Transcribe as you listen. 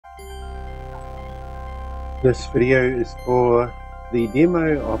This video is for the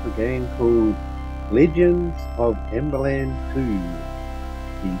demo of a game called Legends of Amberland 2,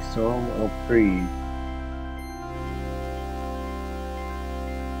 The Song of Trees.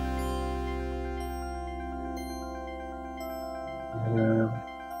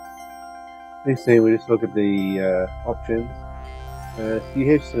 Next thing, we just look at the options. So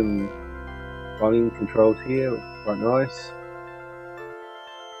you have some volume controls here, which is quite nice.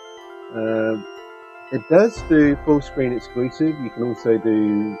 It does do full screen exclusive. You can also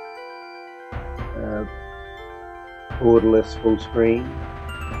do borderless full screen.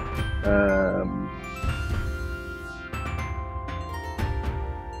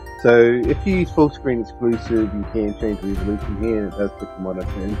 So if you use full screen exclusive, you can change the resolution here, and it does put the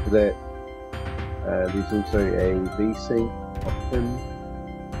monitor into that. There's also a VSync option.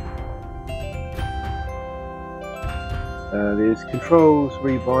 There's controls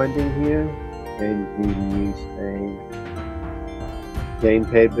rebinding here, and you can use a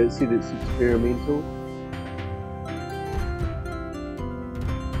gamepad, but see it's experimental.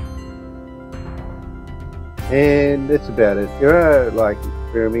 And that's about it. There are like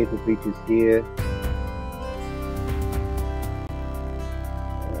experimental features here,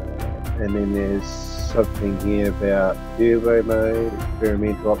 and then there's something here about turbo mode,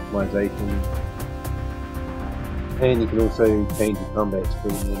 experimental optimization. And you can also change the combat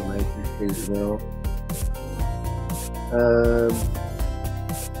screen animation as well.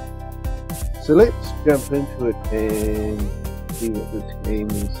 So let's jump into it and see what this game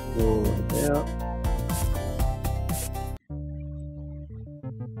is all about.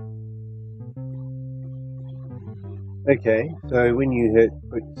 Okay, so when you hit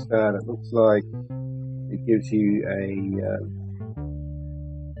quick start, it looks like it gives you a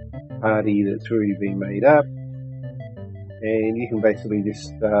party that's already been made up. And you can basically just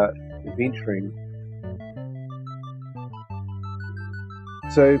start adventuring.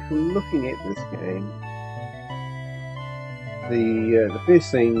 So from looking at this game, the first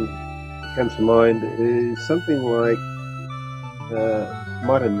thing that comes to mind is something like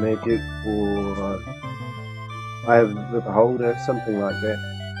Modern Magic or Eye of the Beholder, something like that.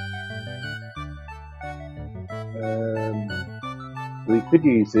 We could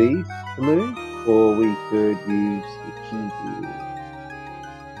use these to move, or we could use the keyboard.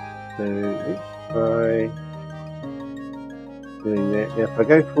 So let's try doing that. Now if I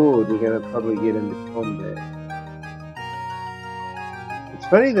go forward, we're going to probably get into combat. It's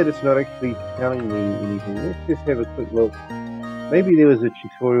funny that it's not actually telling me anything. Let's just have a quick look. Maybe there was a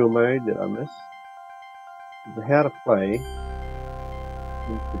tutorial mode that I missed. For how to play.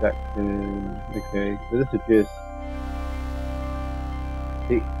 Introduction. Okay, so this is just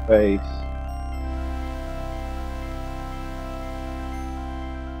text-based.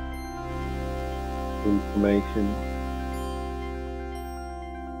 Information.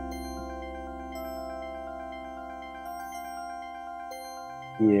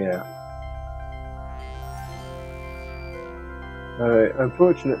 Yeah. So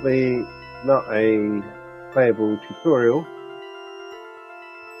unfortunately, not a playable tutorial.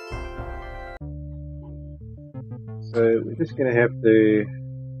 So we're just going to have to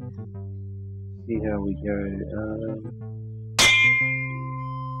see how we go.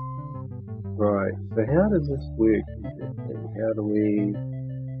 Right, so how does this work exactly? How do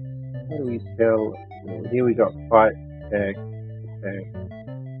we tell? Here we got fight, attack.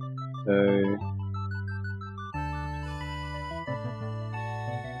 So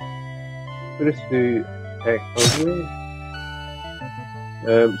we'll just do attack over.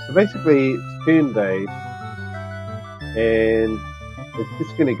 So basically it's turn-based, and it's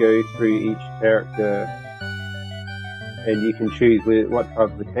just going to go through each character. And you can choose what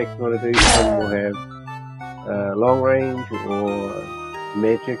type of attack you want to do. Some will have long range or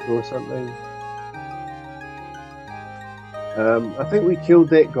magic or something. I think we killed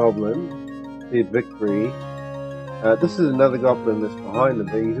that goblin. Said victory. This is another goblin that's behind the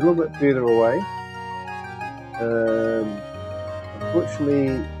bee. He's a little bit further away.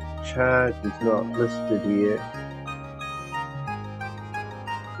 Unfortunately, charge is not listed here.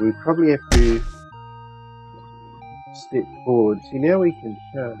 We probably have to step forward. See, now we can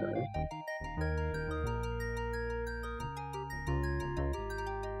charge.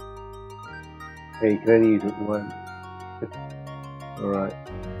 Okay, you can only use it once. Alright.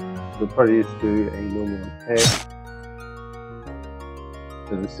 We'll probably just do a normal attack.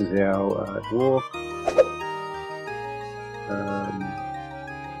 So this is our dwarf.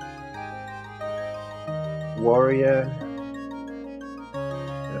 Warrior.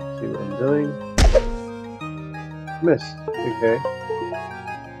 Let's see what I'm doing. Missed. Okay.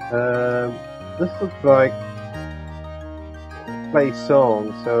 This looks like play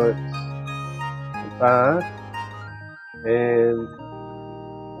songs, so it's a bard and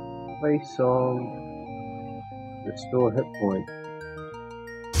play song, restore hit point.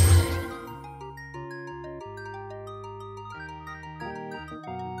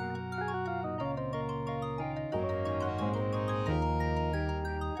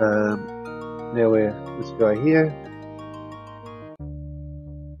 Now we're this guy here,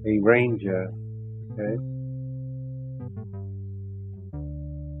 a ranger. Okay,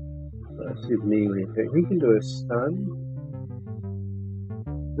 that's his melee attack. He can do a stun.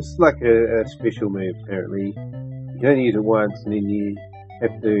 This is like a special move apparently. You can only use it once, and then you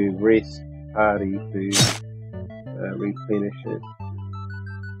have to rest party to replenish it.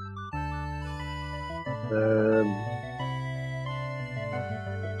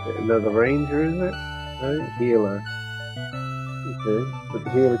 Another ranger, is it? No, healer. Okay, but the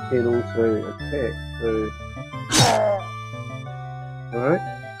healer can also attack, so... Alright.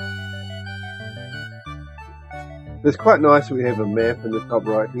 It's quite nice that we have a map in the top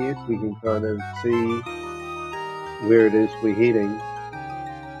right here, so we can kind of see where it is we're heading.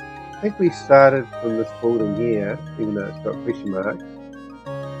 I think we started from this building here, even though it's got question marks.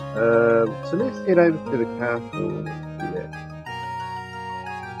 So let's head over to the castle and see that.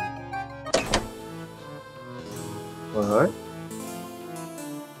 Alright.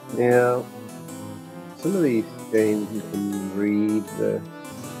 Now, some of these games you can read the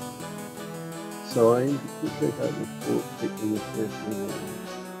signs. You can picking this person.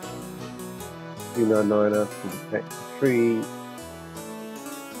 299 after the attack the tree.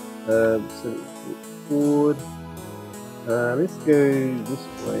 So let's look forward. Let's go this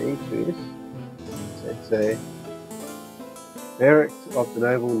way first. So it's a barracks of the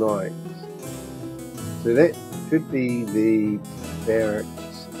noble knights. So that should be the barracks.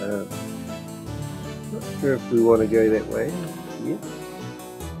 Not sure if we want to go that way yet.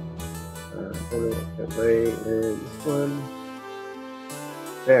 That way, and this one,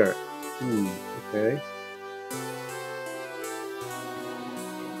 barracks. Okay.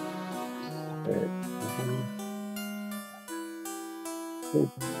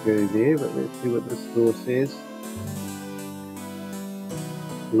 Let's go there, but let's see what this door says.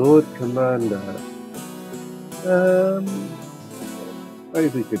 Lord Commander.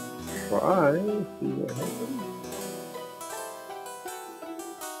 Suppose we could try, see what happens.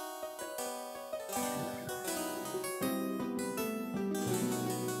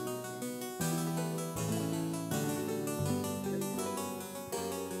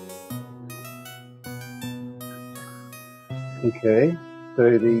 Okay, so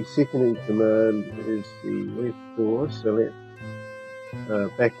the second in command is the left door, so let's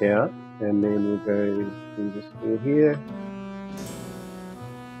back out and then we'll go through this door here.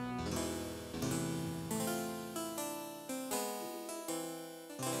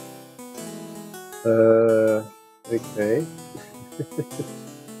 Okay.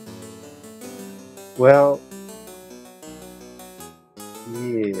 Well,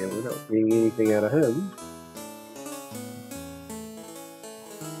 yeah, we're not getting anything out of him.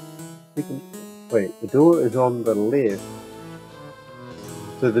 Wait, the door is on the left.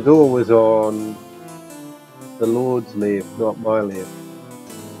 So the door was on the Lord's left, not my left.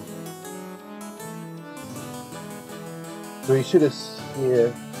 So he should have,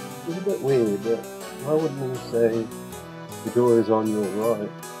 yeah, it's a bit weird, but why wouldn't he say the door is on your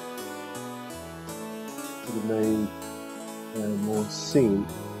right? Would have made more sense.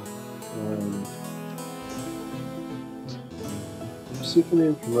 Second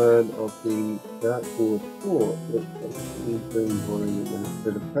in command of the Darkboard Fort, that actually been boring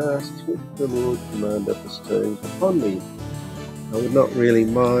for the past, which the Lord Commander bestows upon me. I would not really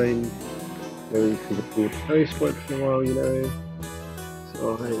mind going to the Fort Post once in a while, you know.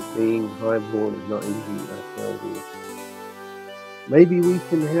 So being highborn is not easy after here. Maybe we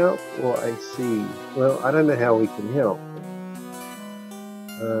can help, or I see. Well, I don't know how we can help.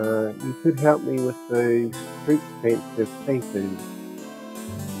 You could help me with those troop defensive papers.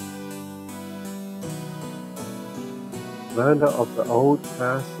 Commander of the old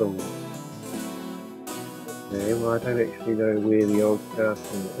castle. Okay, well I don't actually know where the old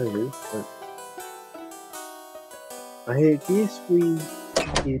castle is, but I guess we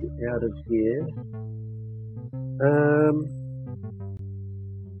get out of here.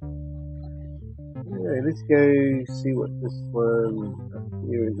 Yeah, let's go see what this one up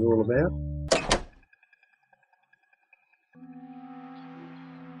here is all about.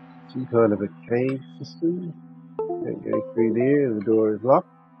 Some kind of a cave system. Don't go through there, the door is locked.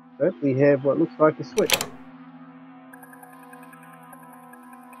 But we have what looks like a switch.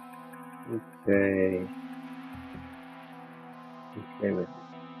 Okay. Okay, let's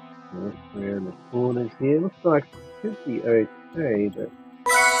look around the corners here. Looks like it should be okay, but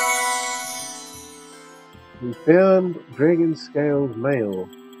we found Dragon Scales Mail.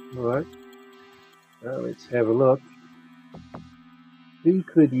 Alright, let's have a look. Who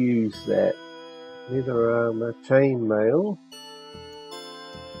could use that? Leather armor, chain mail,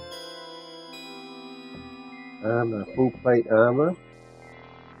 armor, full plate armor,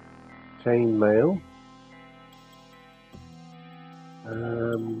 chain mail.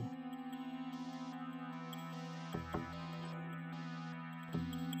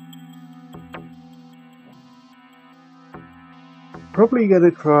 Probably going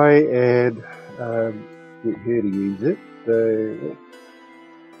to try and get her to use it. So let's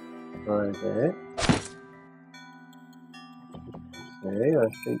try that. Okay, I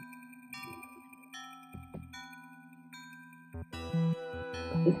think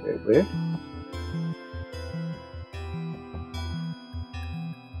that works.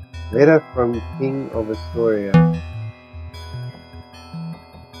 Letter from King of Astoria.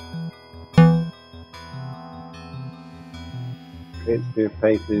 Transfer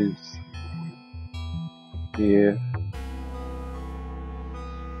papers here.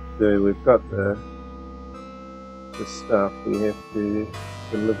 So we've got the stuff. We have to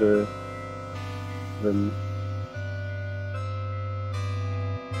deliver them.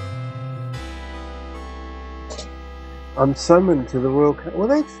 I'm summoned to the Royal Castle. Well,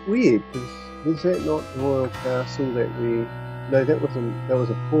 that's weird, because was that not the Royal Castle that we... No, that was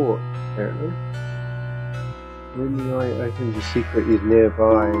a fort, apparently. When the eye opens, the secret is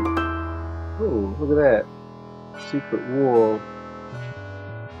nearby. Oh, look at that. Secret wall.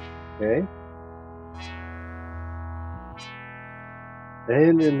 Okay.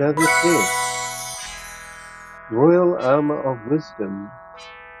 And another test. Royal Armor of Wisdom.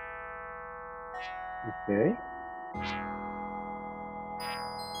 Okay.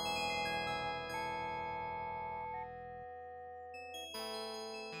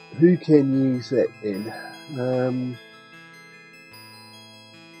 Who can use that then?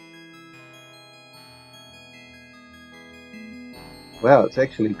 Wow, it's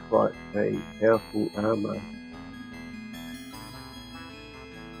actually quite a powerful armor.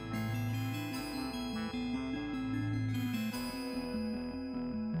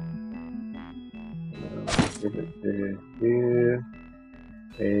 Give it to here.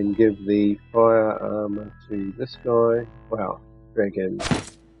 And give the fire armor to this guy. Wow, dragon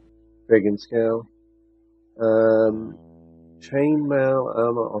scale. Chainmail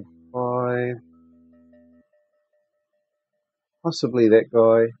armor of 5. Possibly that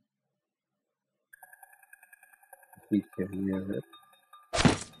guy. If he can use it.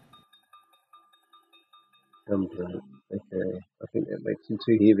 Amberland. Okay, I think that makes him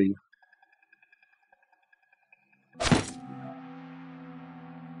too heavy.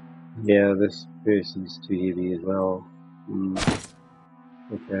 Yeah, this person's too heavy as well.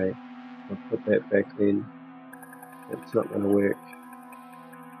 Okay, I'll put that back then. That's not going to work.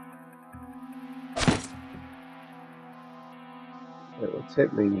 Wait, what's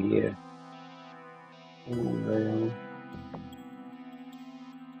happening here?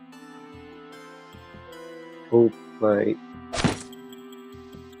 Full plate.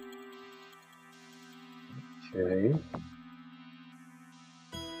 Okay.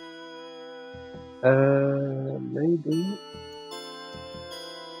 Maybe.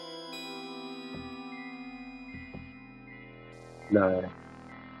 No.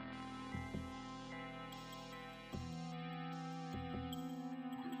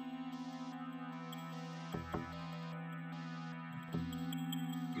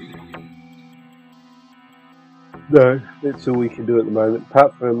 No, that's all we can do at the moment,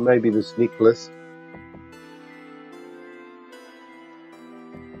 apart from maybe this necklace.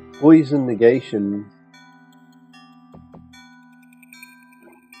 Poison negation.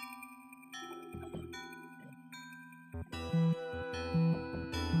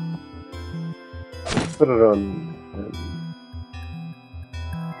 Let's put it on.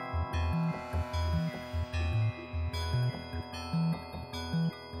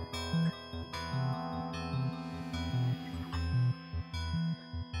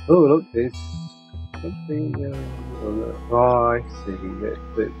 Oh, look, there's something on the... Oh, I see.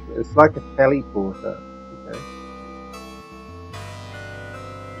 It's like a teleporter. Okay.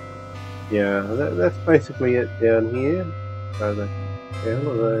 Yeah, that's basically it down here. So the down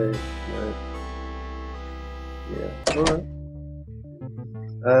or they... No. Yeah, alright.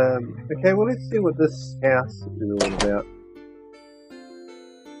 Okay, well, let's see what this house is all about.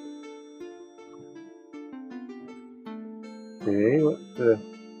 Okay, what's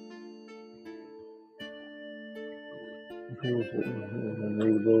the...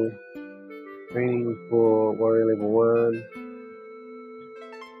 Unreadable. Training for warrior level 1.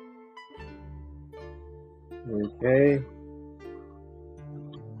 Okay.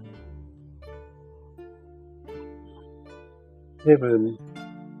 Heaven.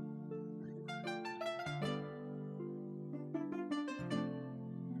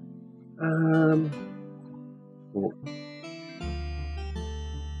 Oh.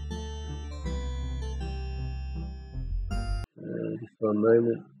 Just 1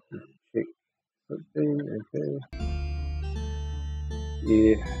 moment. Just check something. Okay.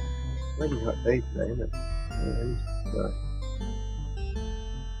 Yeah. Bloody hot day today, isn't it? Right.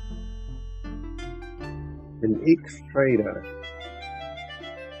 An ex-trader.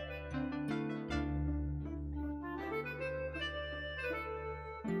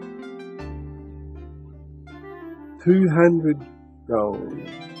 $200.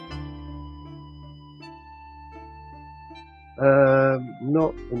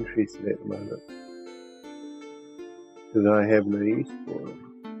 Not interested at the moment. Because I have no use for it.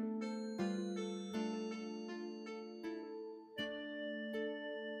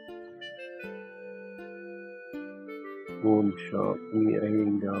 Pawn shop, give me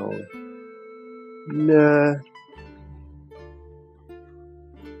 $18. Nah.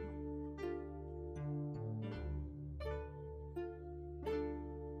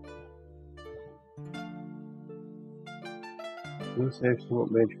 Let's have some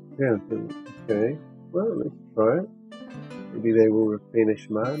magic fountain. Okay. Well, let's try it. Maybe they will replenish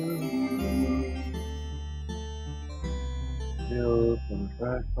mana. Build and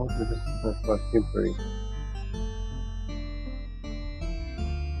track. Also, this is my temporary.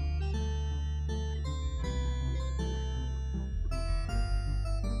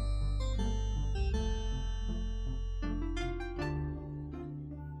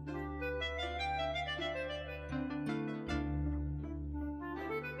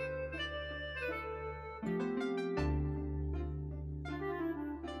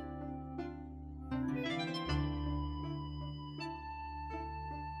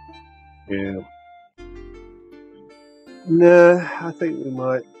 Yeah. Nah, I think we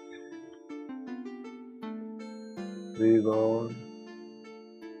might move on.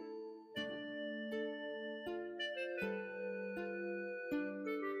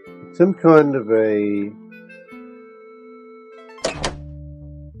 Some kind of a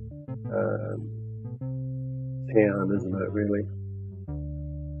town, isn't it, really?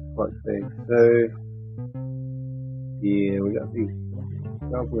 Quite big. So, yeah, we got these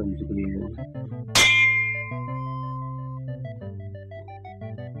goblins again.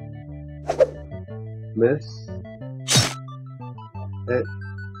 Miss. Hit.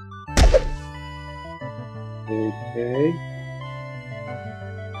 Okay.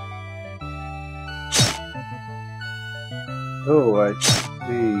 Oh, I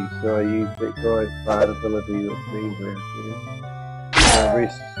see. So I use that guy's bad ability with me where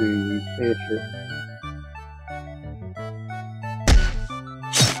rest to repair it.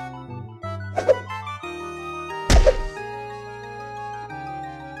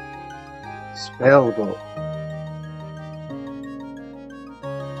 Spellbook.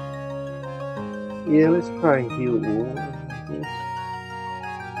 Yeah, let's try and heal all.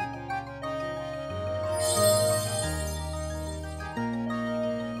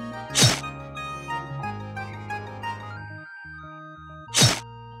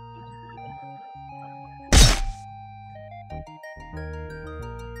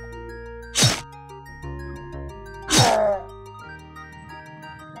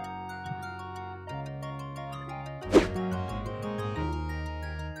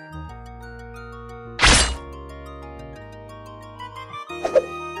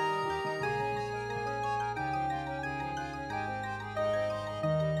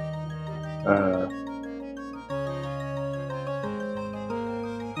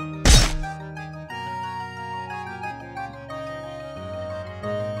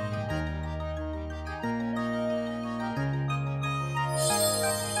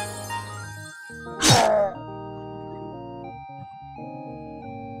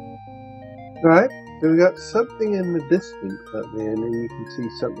 Right, so we got something in the distance up there, and then you can see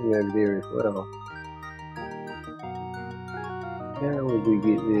something over there as well. How would we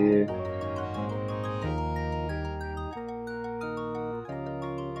get there?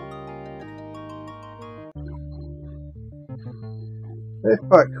 That's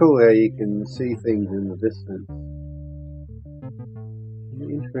quite cool how you can see things in the distance.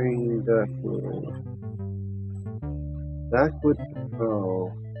 Entering Darkwood. Darkwood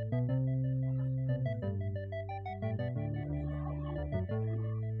Patrol.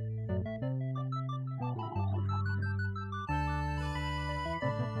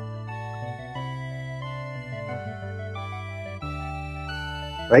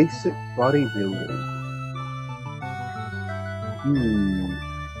 Basic bodybuilding.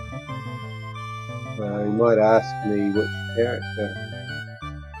 He might ask me which character.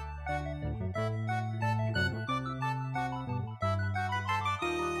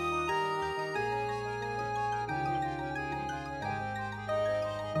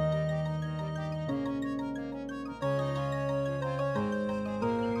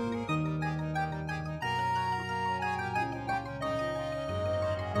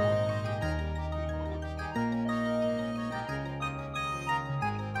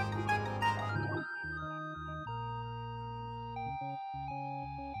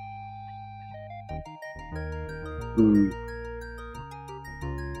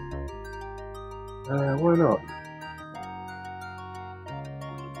 Why not?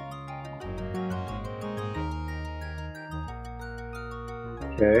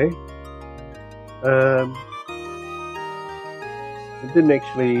 Okay. It didn't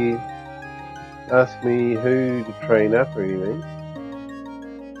actually ask me who to train up or anything,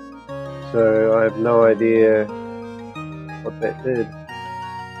 so I have no idea what that did.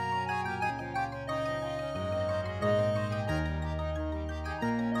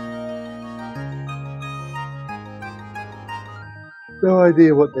 No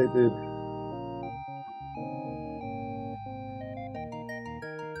idea what they did.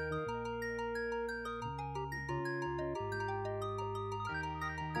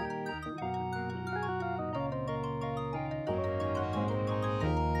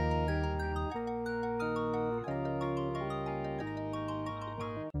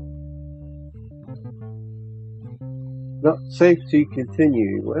 Not safe to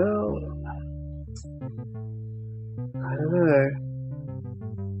continue. Well, I don't know.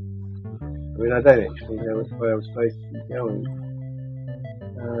 I mean, I don't actually know which way I'm supposed to be going.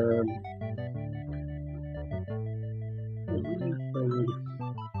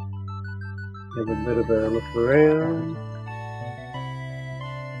 Have a bit of a look around.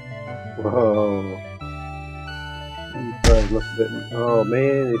 Whoa. These guys look a bit... Oh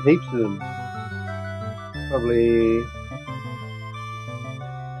man, there's heaps of them. Probably...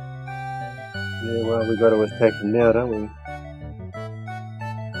 Yeah, well, we got to attack them now, don't we?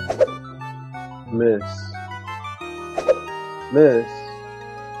 Miss.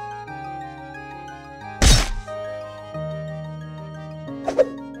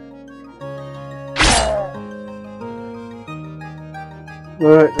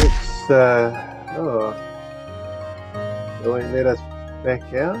 Alright, let's, oh. They won't let us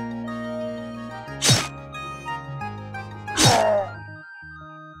back out.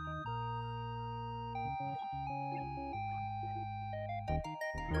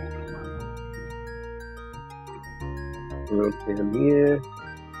 We'll down here.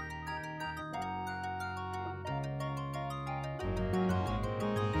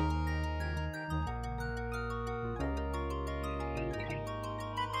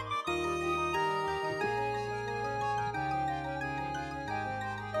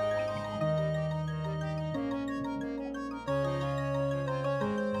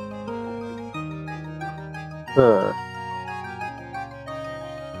 Huh.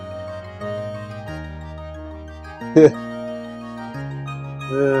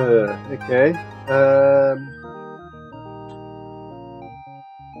 Okay.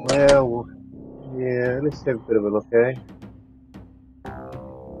 Well, yeah, let's have a bit of a look, eh?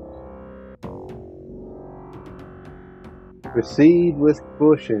 Proceed with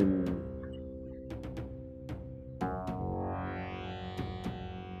caution.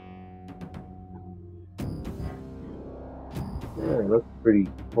 Yeah, it looks pretty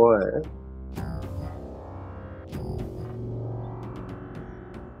quiet.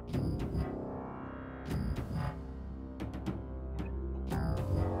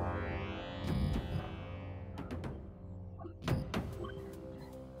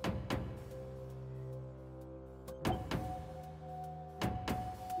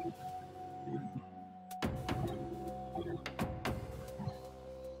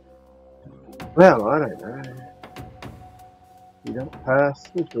 Well, I don't know. You don't pass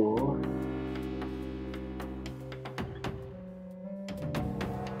the door.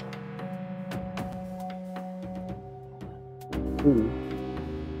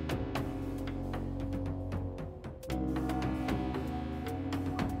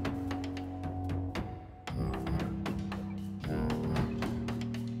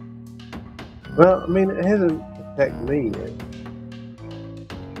 Well, I mean, it hasn't attacked me yet.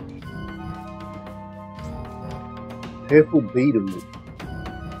 Careful beetle.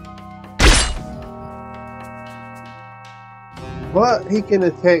 What? He can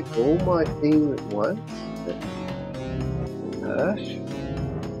attack all my team at once? Gosh.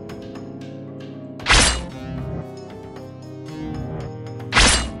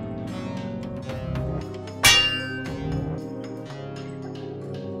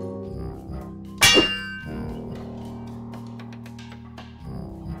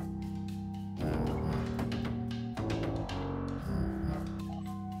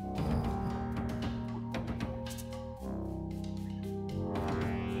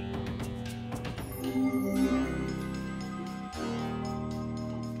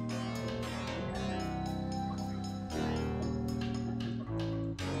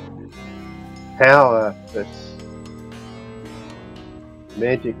 power this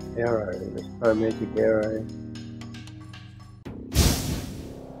magic arrow, this magic arrow.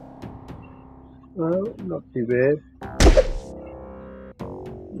 Well, not too bad.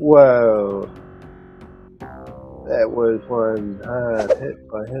 Whoa. That was one hard hit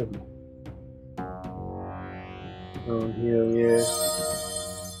by him. Oh, hell yeah.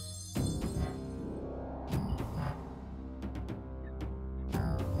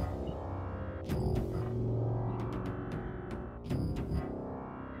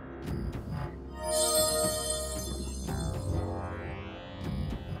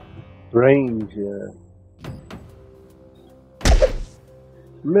 Ranger.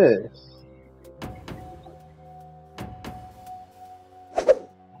 Miss.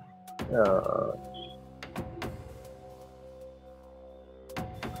 Oh.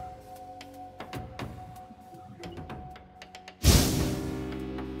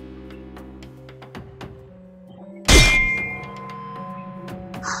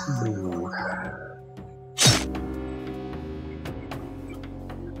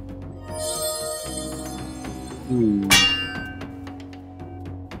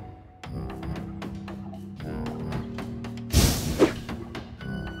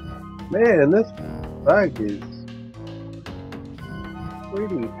 Man, this bug is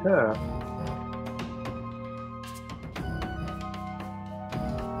pretty tough.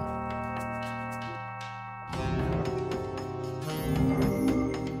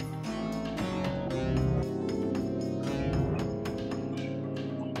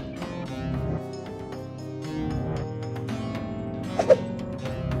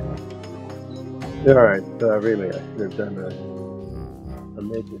 Alright, so really I should have done a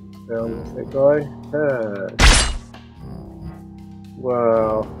magic spell with that guy.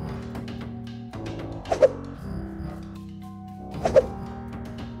 Wow.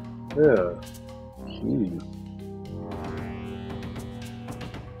 Yeah. Jeez.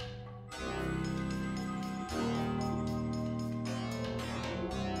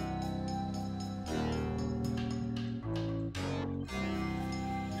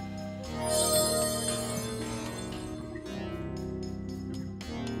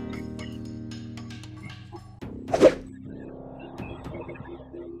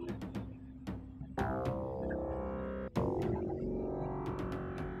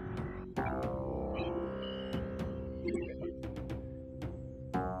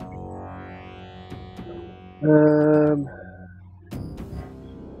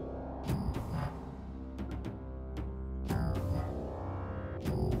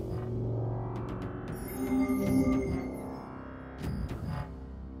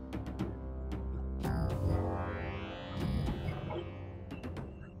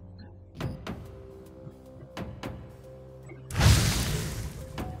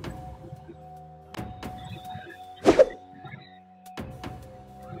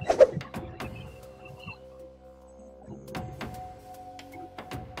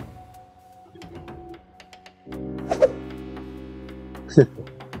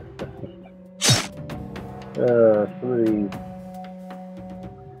 Some of these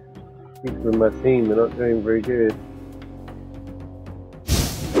people in my team are not doing very good.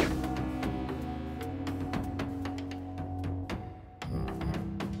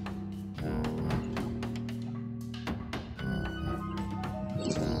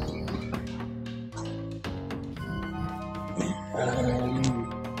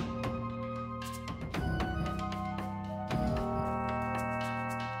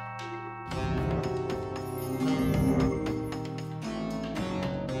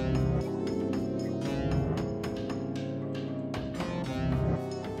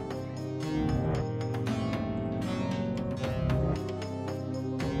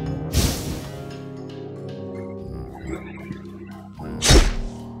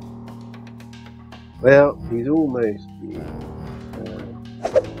 Well, he's almost here.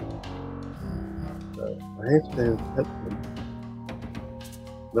 So I have to hit him.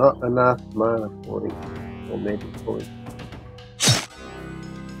 Not enough mana points or magic points.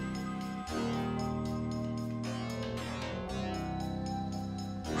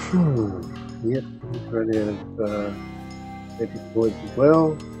 Yep, he's run out of magic points as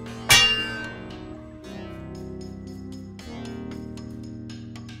well.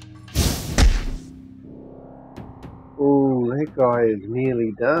 Oh, that guy is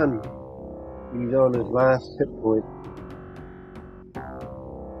nearly done. He's on his last hit point.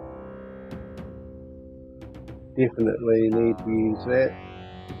 Definitely need to use that.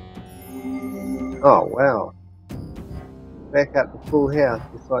 Oh wow. Back up to full health,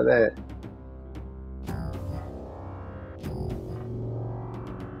 just like that.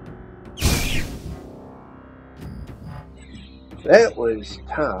 That was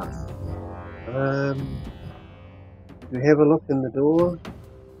tough. Do we have a look in the door?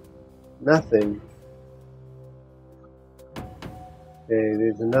 Nothing. Okay,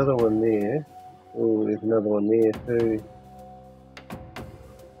 there's another one there. Oh, there's another one there too.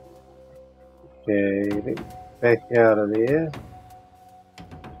 Okay, let's back out of there.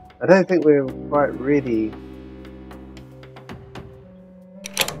 I don't think we're quite ready.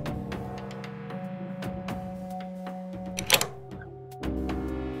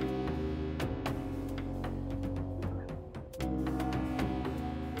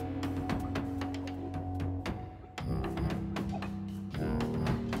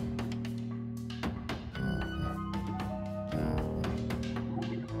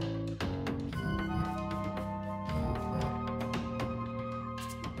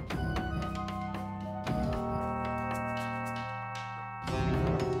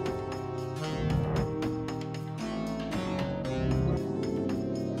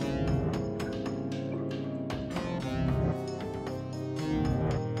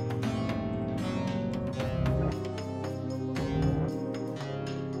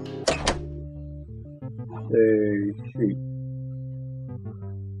 So, shoot.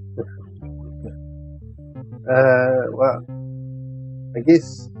 Well, I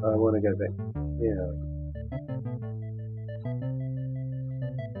guess I want to go back. Yeah.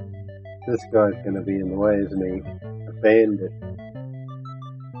 This guy's going to be in the way, isn't he? A bandit.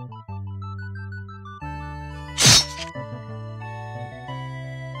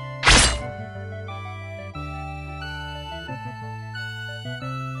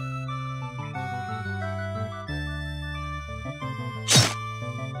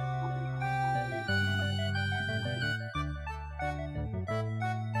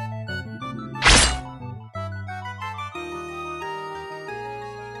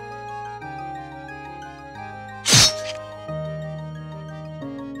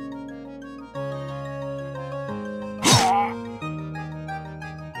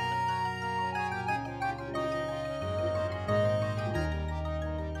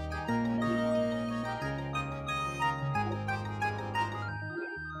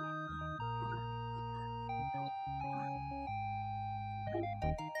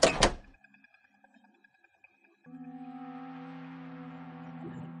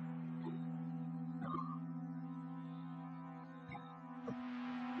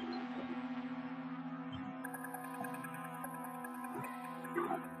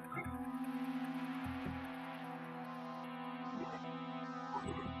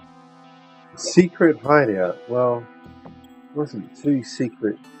 Secret hideout. Well, it wasn't too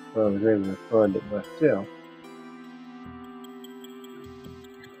secret if I was able to find it myself.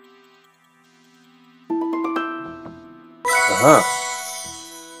 Aha!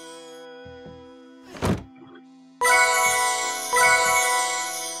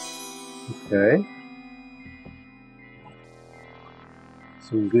 Okay.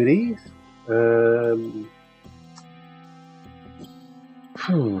 Some goodies.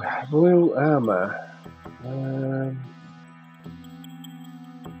 Royal armor. I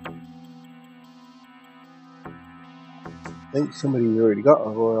think somebody's already got a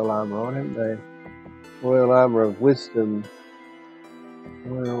royal armor on, haven't they? Royal armor of wisdom.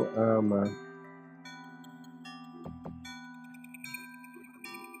 Royal armor.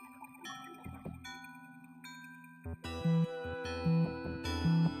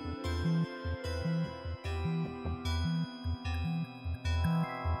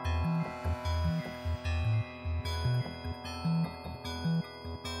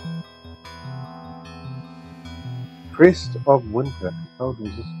 Crest of Winter. Cold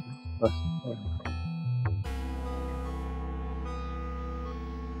resistance plus 10.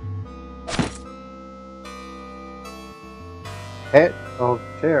 Hat of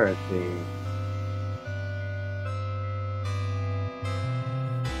Charity.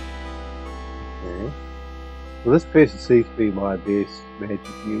 Okay. Well, this person seems to be my best magic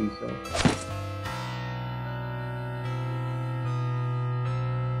user.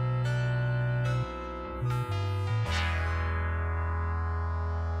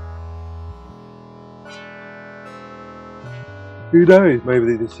 Who knows? Maybe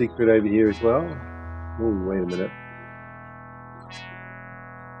there's a secret over here as well. Oh, wait a minute.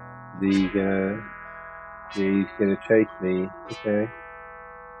 Yeah, he's gonna chase me. Okay.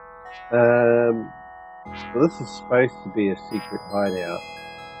 Well, this is supposed to be a secret hideout.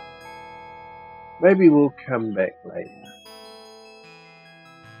 Maybe we'll come back later.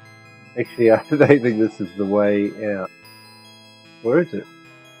 Actually, I don't think this is the way out. Where is it?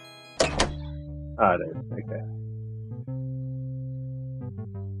 Ah, it is. Okay.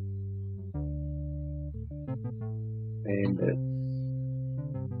 And it's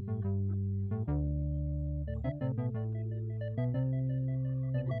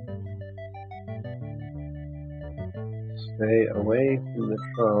Okay, away from the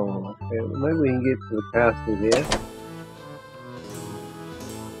troll. Okay, well, maybe we can get to the castle here.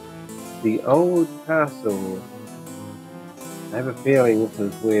 The old castle. I have a feeling this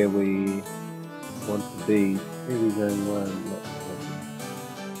is where we want to be. Security zone 1. Not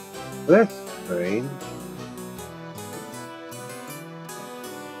well, that's strange.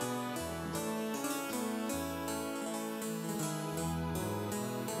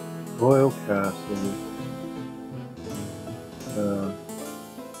 Royal Castle.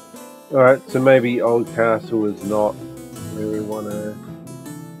 Alright, so maybe Old Castle is not where we want to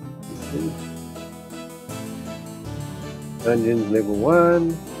be. Dungeons level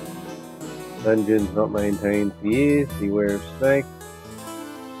 1. Dungeons not maintained for years. Beware of snakes.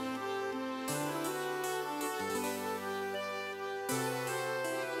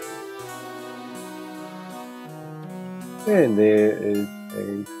 And there is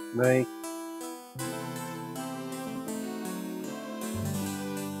a snake.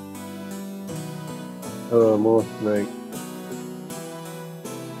 Oh, more snakes.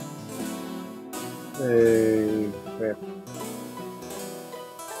 Hey, crap.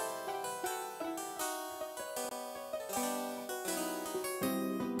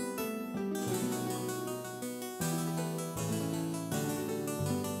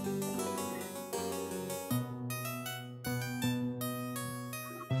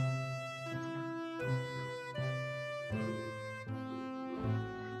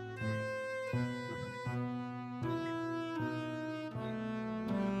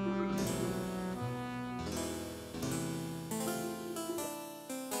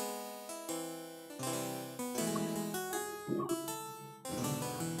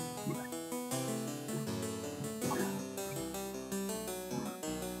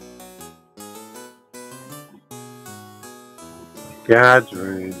 Guards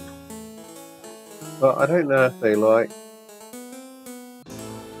room. Well, I don't know if they like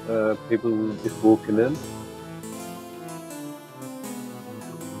people just walking in.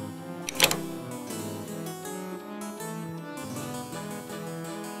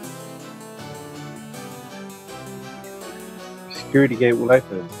 Security gate will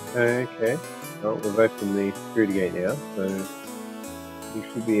open. Okay. Well, we've opened the security gate now, so we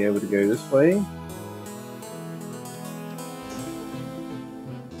should be able to go this way.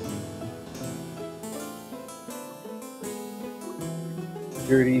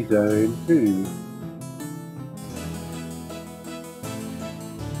 Security zone 2.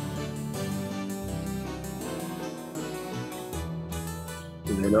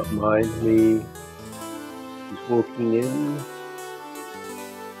 Do they not mind me just walking in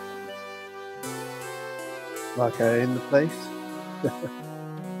like I own the place?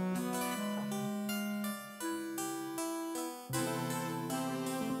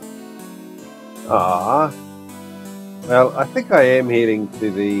 Ah. Well, I think I am heading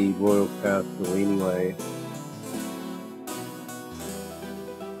to the Royal Castle anyway.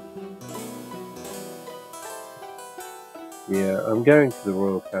 Yeah, I'm going to the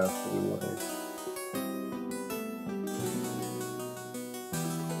Royal Castle anyway.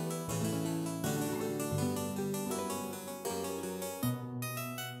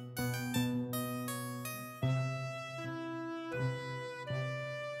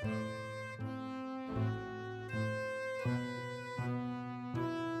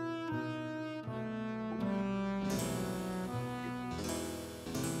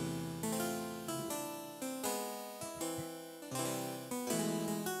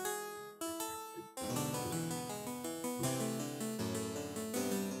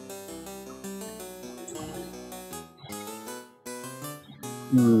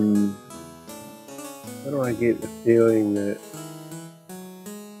 How do I get the feeling that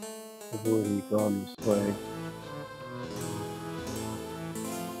I've already gone this way?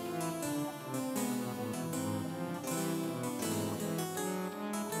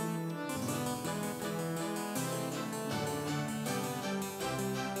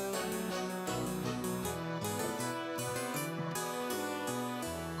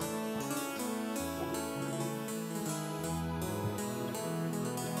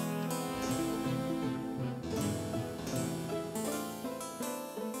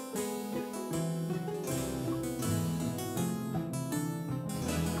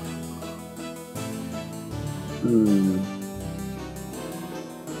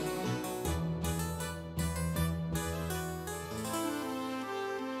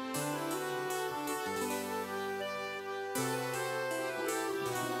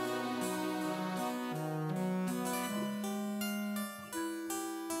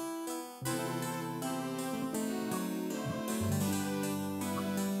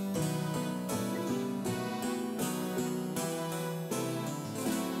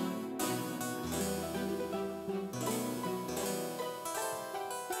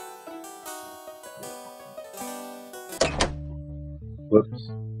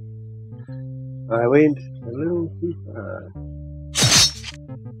 Whoops. I went a little too far.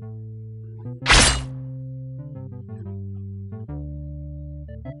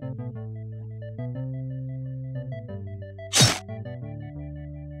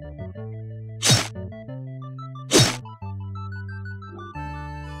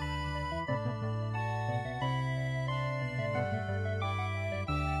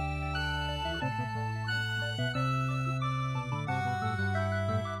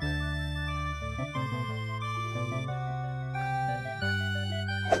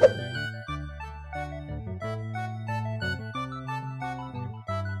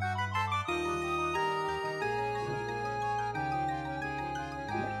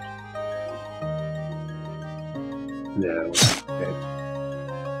 No. Okay.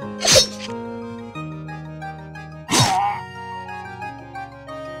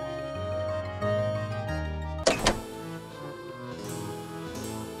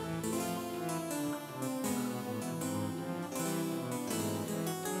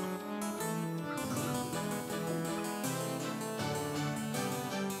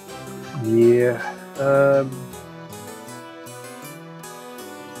 Yeah.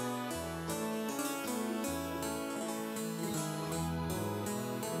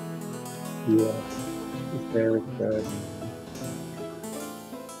 Yeah. There we go.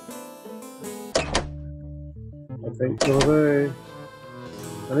 I think although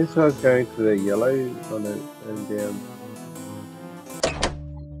unless I was going to the yellow on it and down.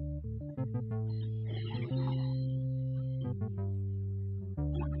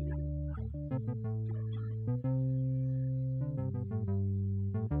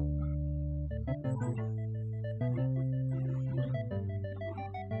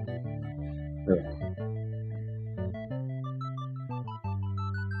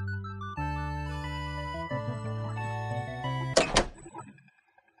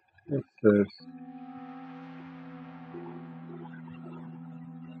 What's this?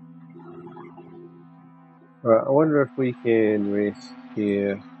 Alright, I wonder if we can rest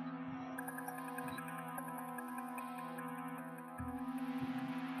here.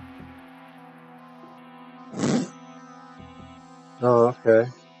 Oh, okay.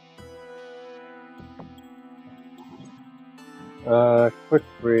 Quick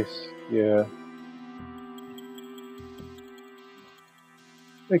rest, yeah.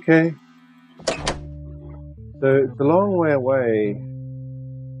 Okay. So it's a long way away,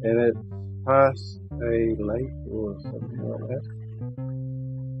 and it's past a lake or something like that.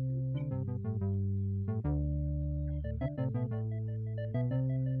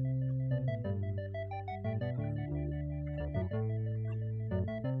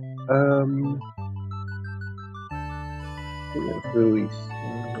 I think that's really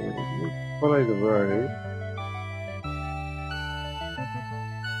slow. Let's follow the road.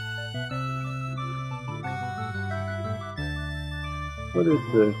 What is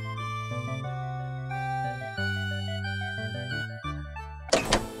this?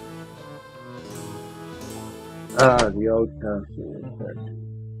 Ah, the old castle. Okay.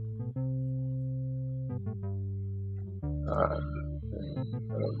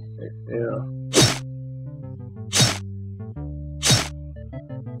 Okay, yeah.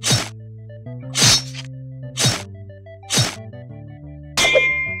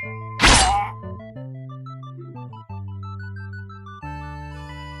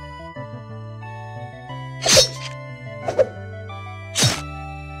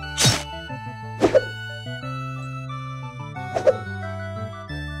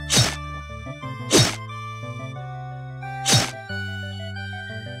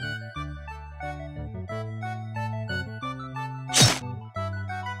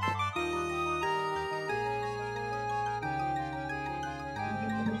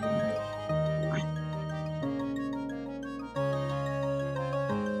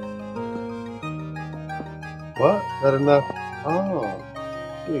 What? Not enough? Oh,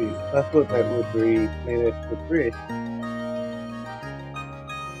 geez. I thought that would replenish the fresh.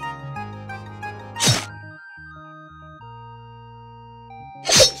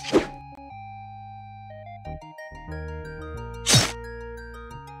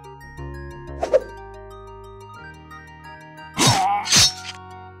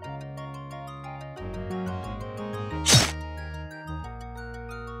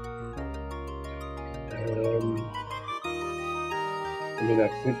 I mean,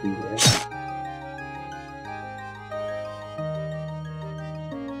 that could be there.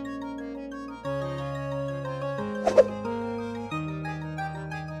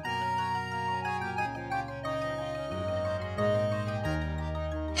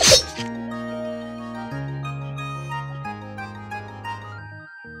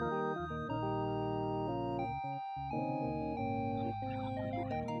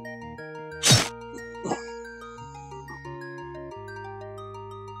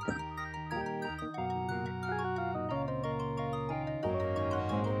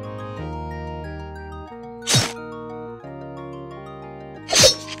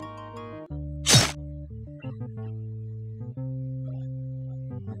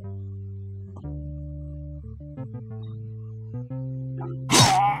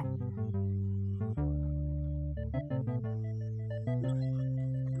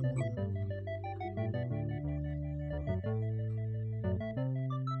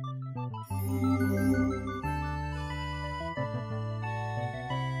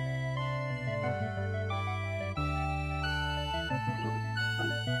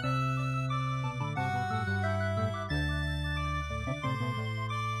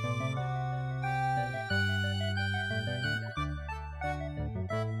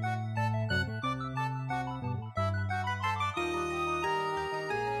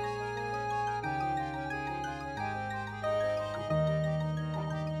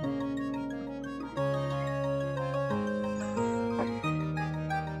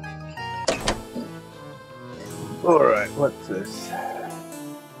 What's this?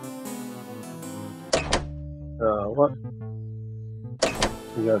 What?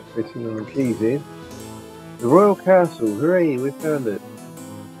 We got fishing on the keys here. The Royal Castle, hooray, we found it.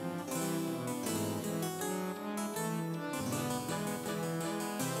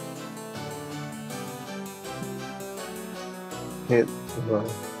 Can't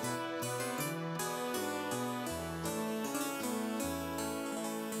survive.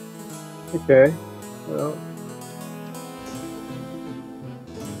 Okay, well.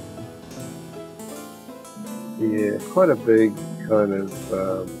 Yeah, quite a big kind of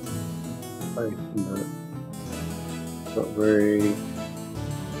place, isn't it? Not very.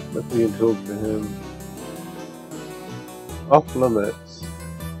 Let me talk to him. Off limits.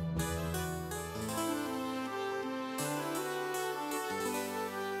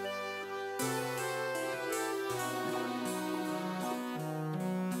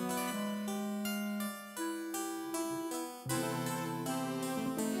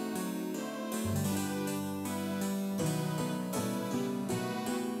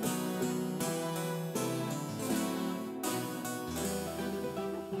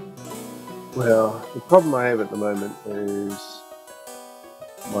 Well, the problem I have at the moment is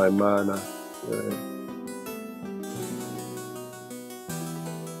my mana.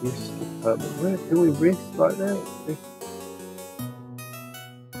 Yes, department. Where can we rest like that?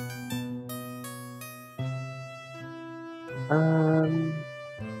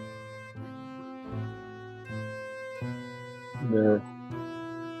 No.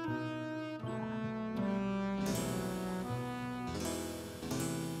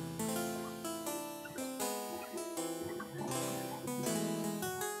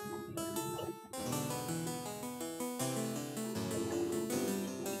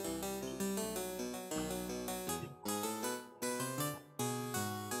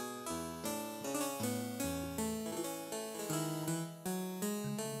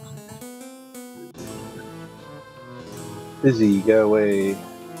 Busy, go away.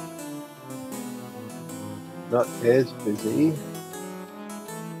 Not as busy,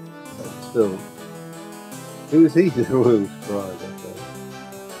 but still. Who is he to the Royal Scribe, I think?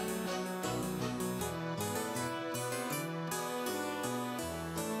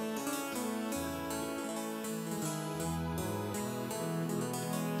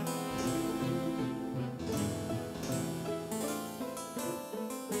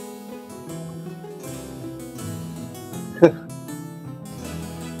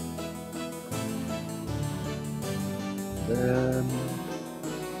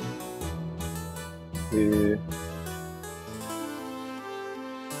 Yeah.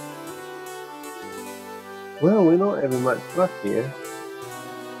 Well, we're not having much luck here.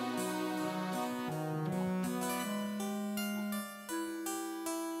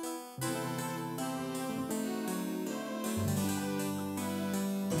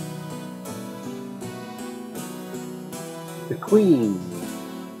 The Queen.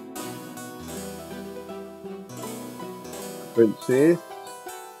 Princess.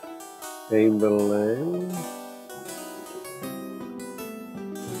 Amberland.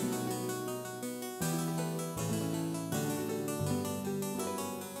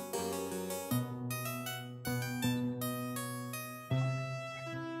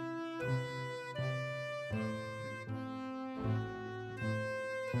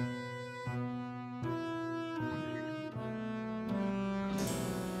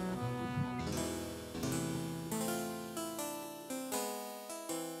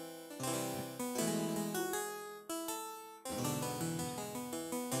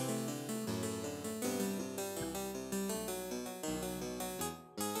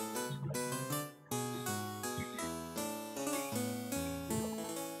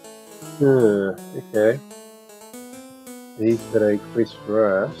 Okay. He's got a quest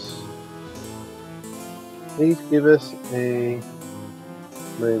for us. Please give us a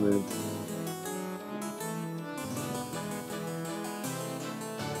moment.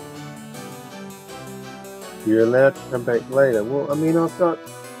 You're allowed to come back later. Well, I mean, I've got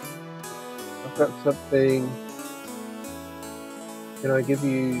something. Can I give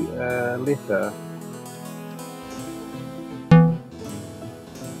you a letter?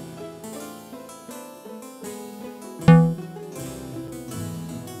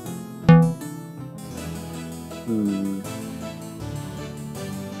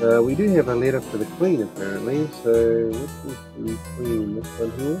 We do have a letter for the Queen, apparently. So, which is the Queen? This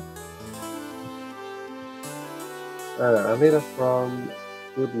one here? A letter from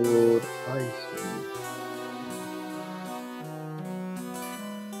Good Lord Ison.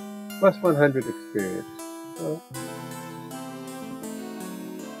 Plus 100 experience. Oh.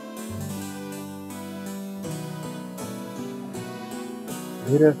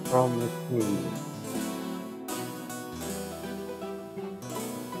 Letter from the king.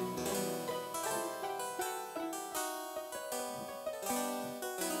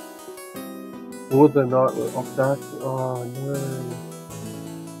 For the night of dark. Oh no.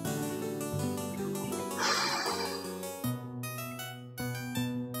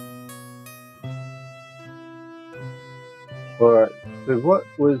 Alright, so what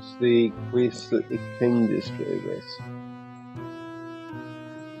was the quest that the king just gave us?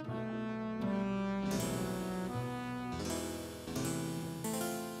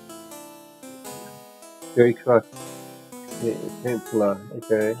 Go to Chancellor.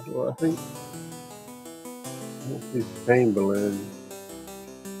 Okay, well I think this is Chamberlain.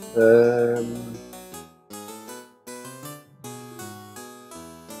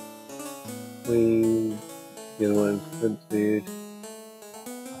 Queen, the other one's Princess.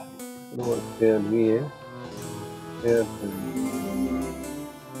 I don't know what's down here. Mountain.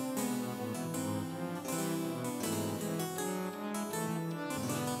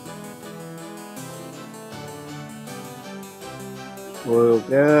 Royal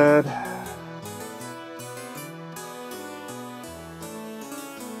Guard.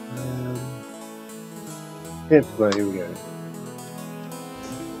 Chancellor, here we go.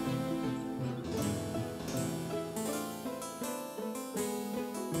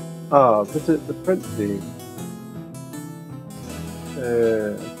 Ah, visit the princess.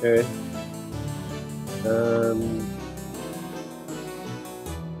 Okay.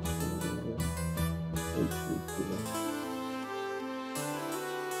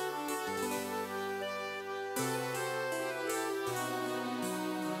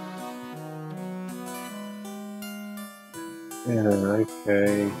 Yeah,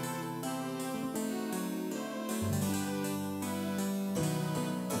 okay.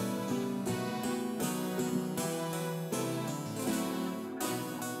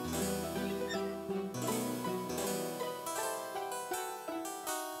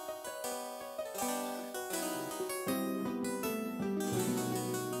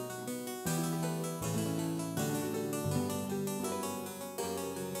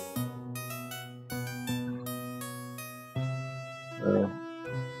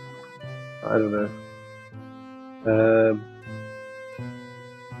 I don't know.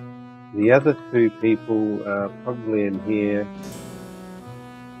 The other two people are probably in here.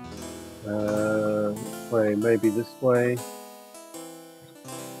 Which way? Maybe this way.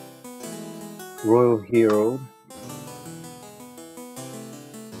 Royal Herald.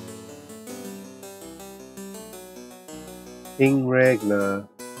 King Ragnar.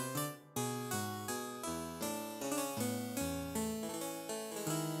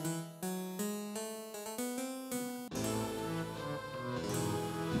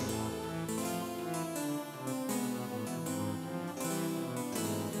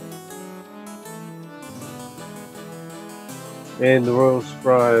 And the Royal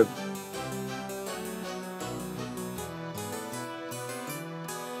Scribe.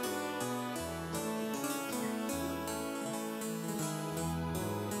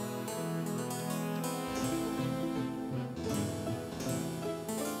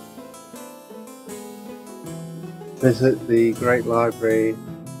 Visit the Great Library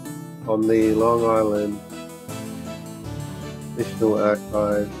on the Long Island National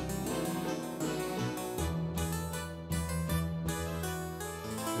Archive.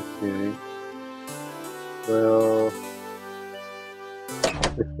 Okay. Well,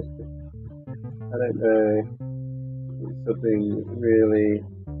 I don't know. It's something really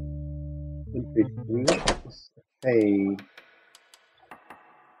interesting. What's a cave?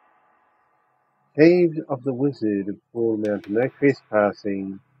 Caves of the Wizard of Paul Mountain. No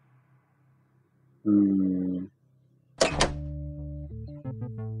trespassing.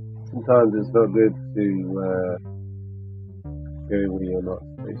 Sometimes it's not good to go where you're not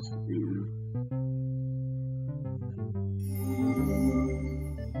supposed to be.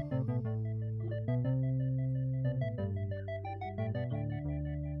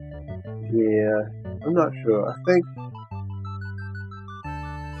 Yeah, I'm not sure.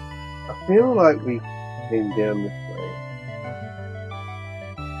 I feel like we came down this way.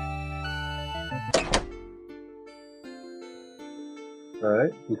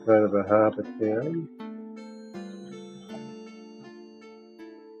 Right, in front of a harbour town.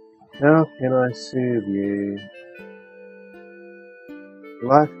 How can I serve you?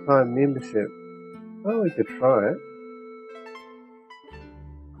 Lifetime membership. Oh, we could try it.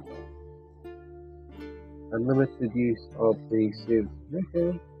 Unlimited use of the service.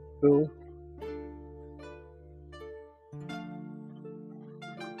 Okay, cool.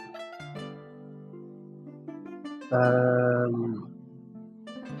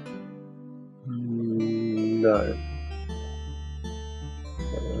 No.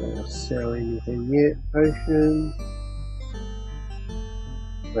 Don't want to sell anything yet. Potions.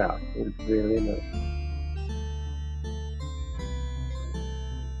 Wow, it's really not.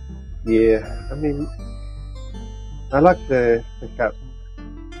 Yeah, I mean, I like to pick up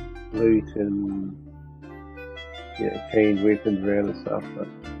loot and change weapons around and stuff, but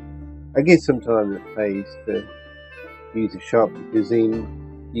I guess sometimes it pays to use a shop because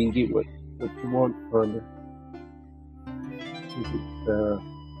then you can get what you want, kind of.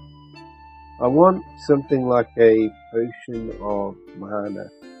 I want something like a potion of mana.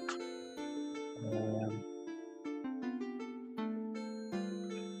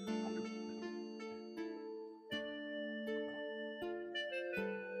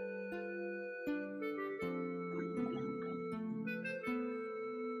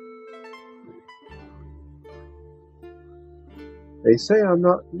 They say I'm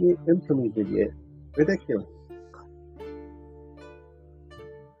not yet implemented yet. Ridiculous.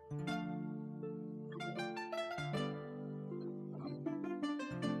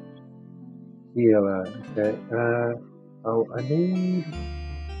 Healer, okay. Oh, I need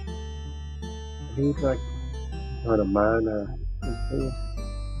like kind of mana.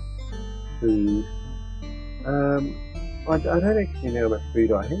 Food. I don't actually know how much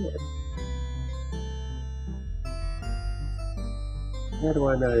food I have. How do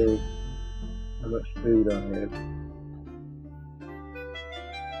I know how much food I have?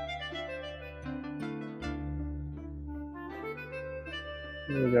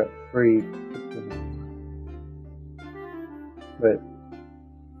 We got 3. But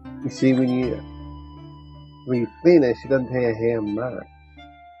you see, when you replenish, it doesn't tell you how much.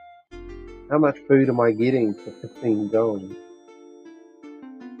 How much food am I getting for 15 gold?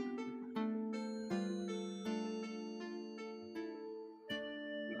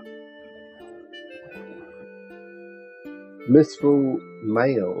 Mistral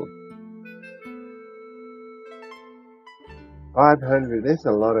mail. 500, that's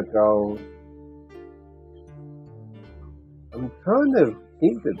a lot of gold. I'm kind of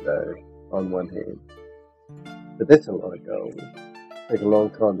tempted though, on one hand. But that's a lot of gold. It'll take a long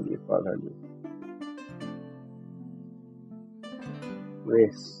time to get 500.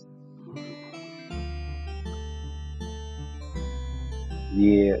 Rest.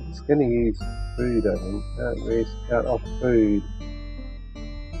 Yeah, it's gonna use food, I think. Can't rest, cut off food.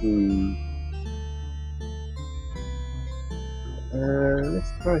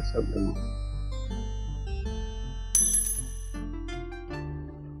 Let's try something.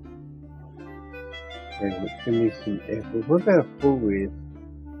 Okay, let's give me some apples. What about a full rest?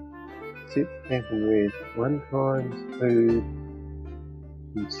 Set apple rest. 1 times food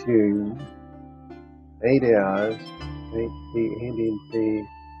consumed. 8 hours. HP and MP.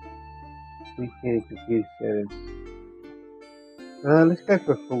 Weekend computer status. Let's go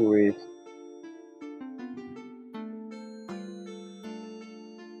for a full rest.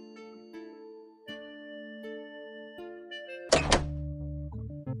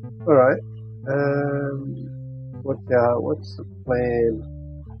 Alright. What's the plan?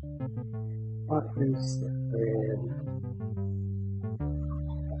 What is the plan?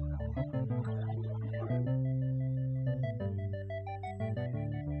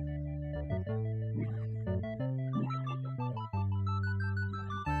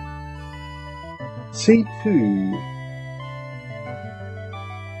 C2.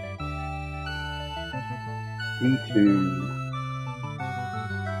 D2.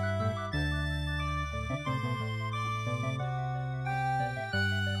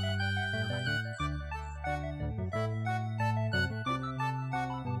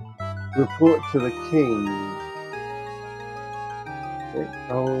 Report to the king.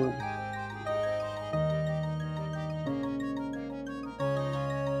 Gold.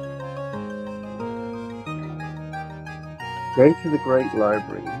 Go to the Great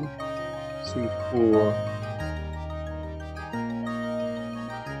Library. C4.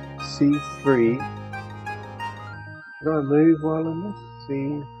 C3. Can I move while in this?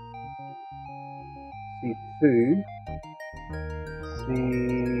 C2.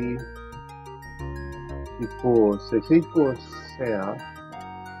 C4. So C4 south.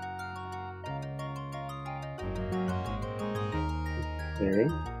 Okay.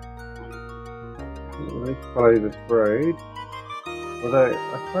 Let's follow this road. Although I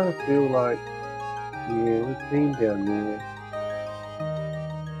kind of feel like, yeah, we've been down there.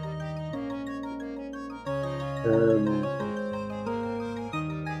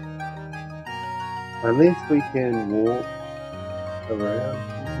 Unless we can walk around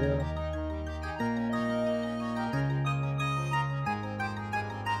here.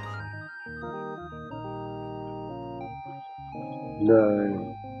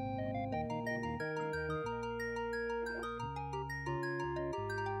 No.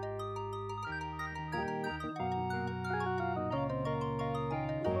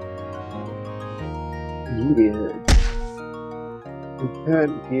 Yeah. We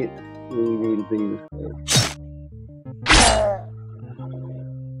can't get where we need to be this way.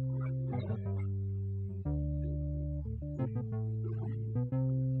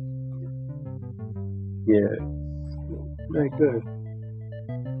 Yeah. No good.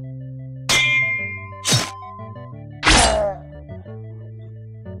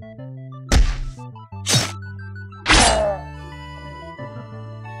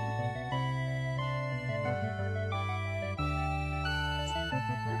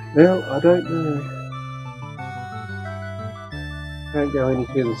 Well, I don't know. Can't go any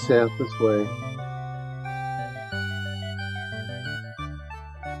further south this way.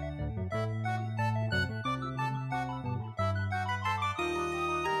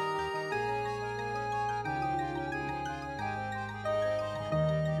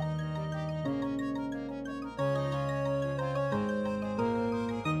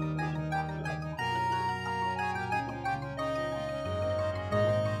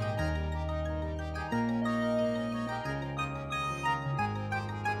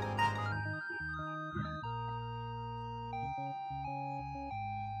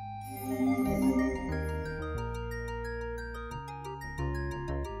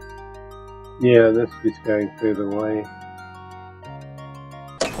 Yeah, that's just going further away.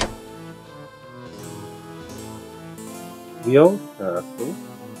 The old castle.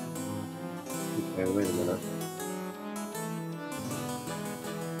 Okay, wait a minute.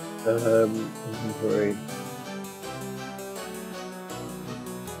 Inventory.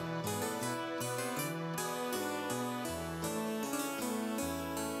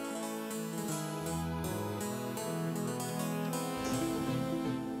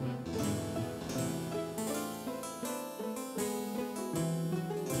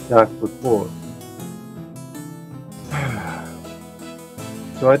 Dark report.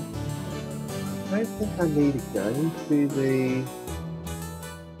 So I don't think I need to go to the...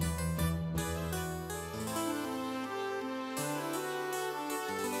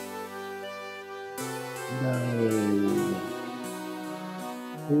 No.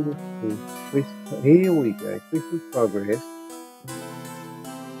 Here we go. Quest in progress.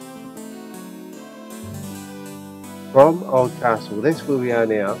 From Old Castle. That's where we are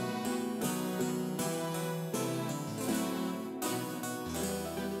now.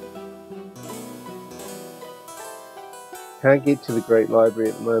 Can't get to the Great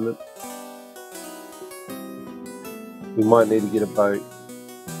Library at the moment. We might need to get a boat.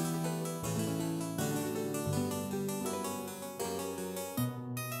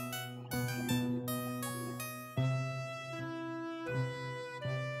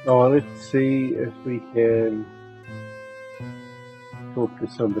 Oh, let's see if we can talk to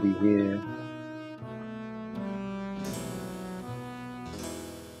somebody here.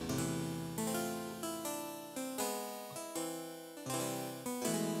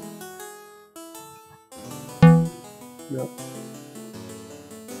 No.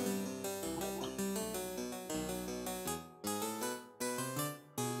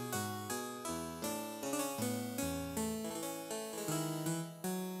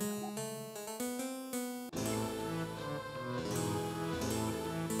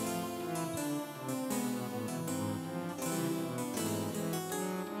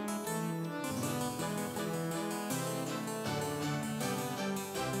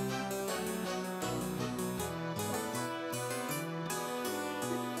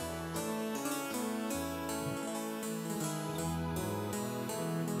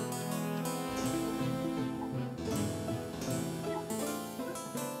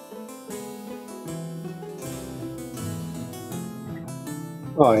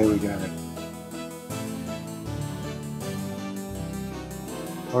 Oh, here we go.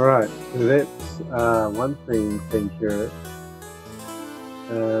 Alright, so that's one thing taken care of.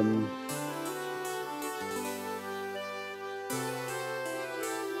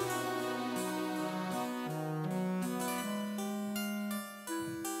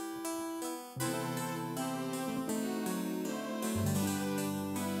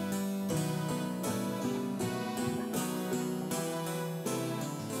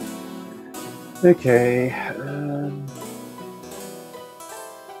 Okay.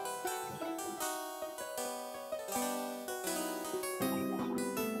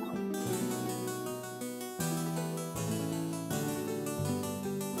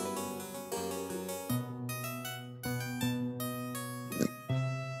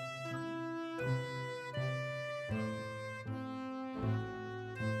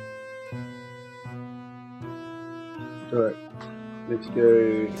 Right, let's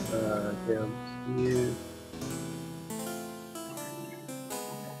go down here.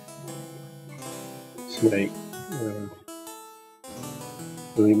 Snake.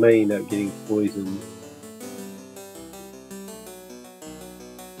 So we may end up getting poisoned.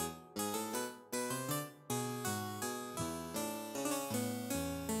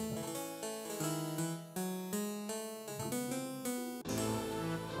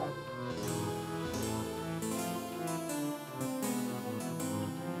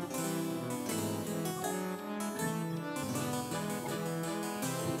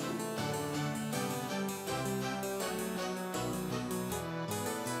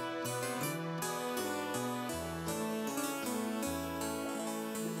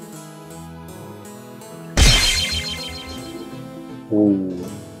 Ooh.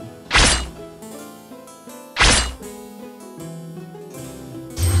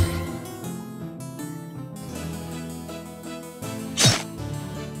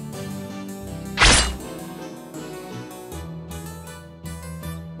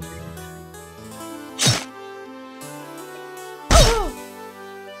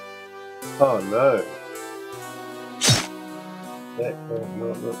 Oh no. That does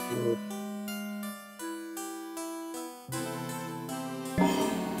not look good.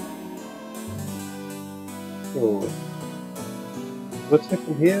 Oh. What's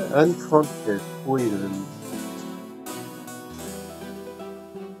happened here? Unconscious poison.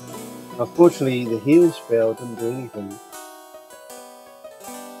 Unfortunately, the heal spell didn't do anything.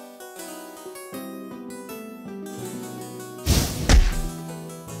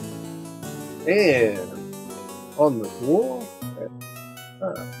 And on the wall,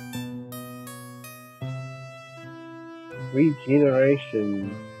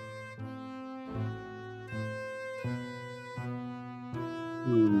 regeneration.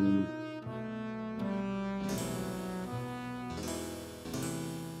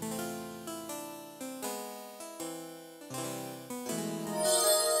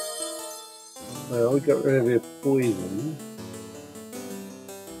 Well, we got rid of their poison.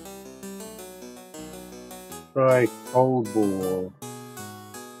 Try cold ball.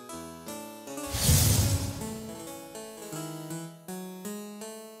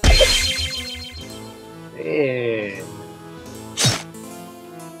 Yeah.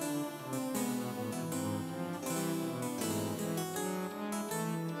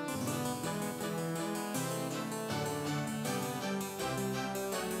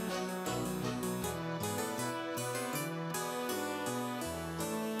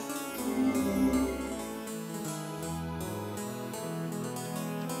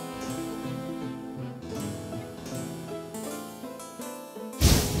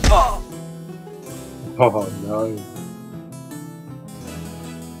 Oh no.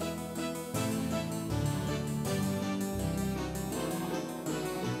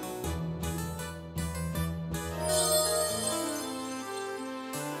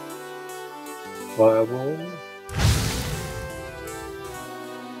 Fireball.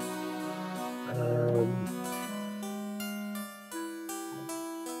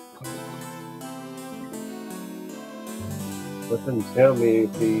 Doesn't tell me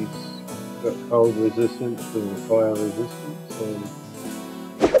if he's got cold resistance or fire resistance.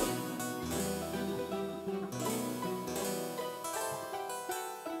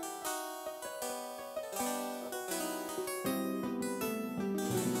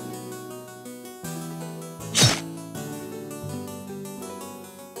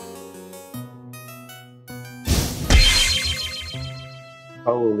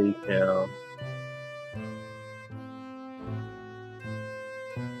 Holy cow.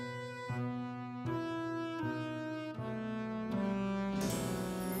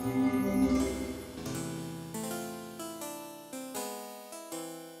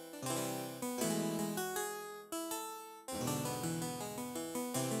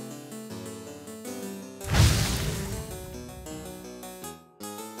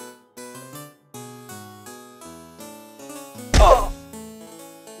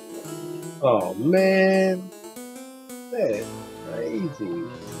 Oh man, that's crazy.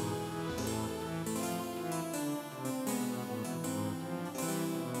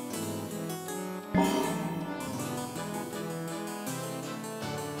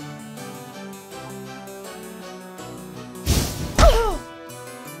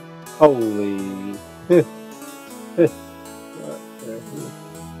 Holy.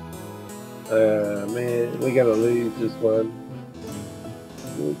 Man, we're gonna lose this one.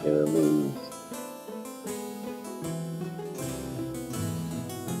 We're gonna lose.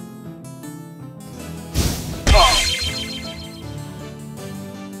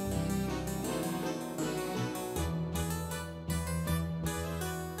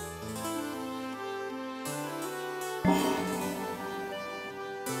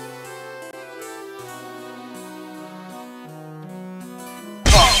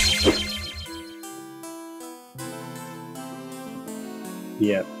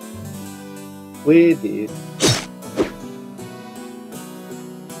 Yeah. We're dead.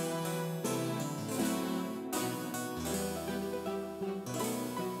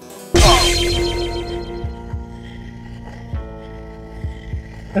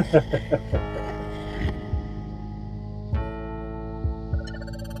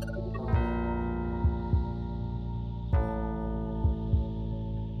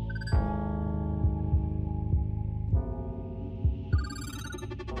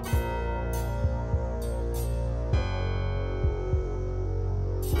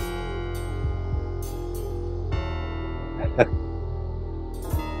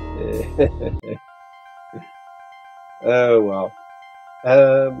 Oh well.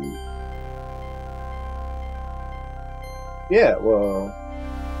 Yeah, well,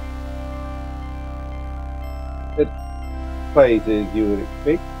 it plays as you would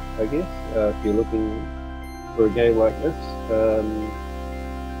expect, I guess, if you're looking for a game like this.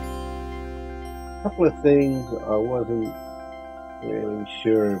 A couple of things I wasn't really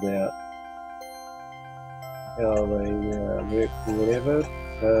sure about how they work or whatever.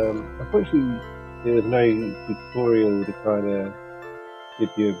 Unfortunately, there was no tutorial to kind of give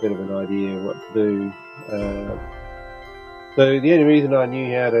you a bit of an idea of what to do. So the only reason I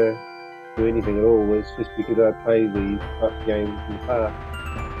knew how to do anything at all was just because I played these type of games in the past.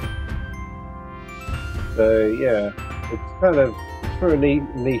 So yeah, it's kind of for a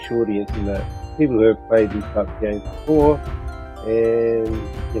niche audience in that people who have played these type of games before and,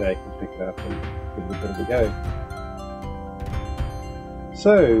 you know, can pick it up and give it a bit of a go.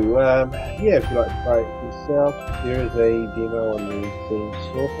 So, yeah, if you'd like to try it yourself, there is a demo on the Steam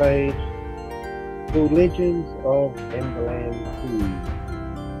store page called Legends of Amberland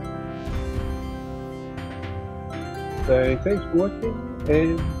 2. So, thanks for watching,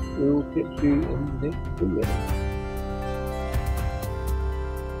 and we'll catch you in the next video.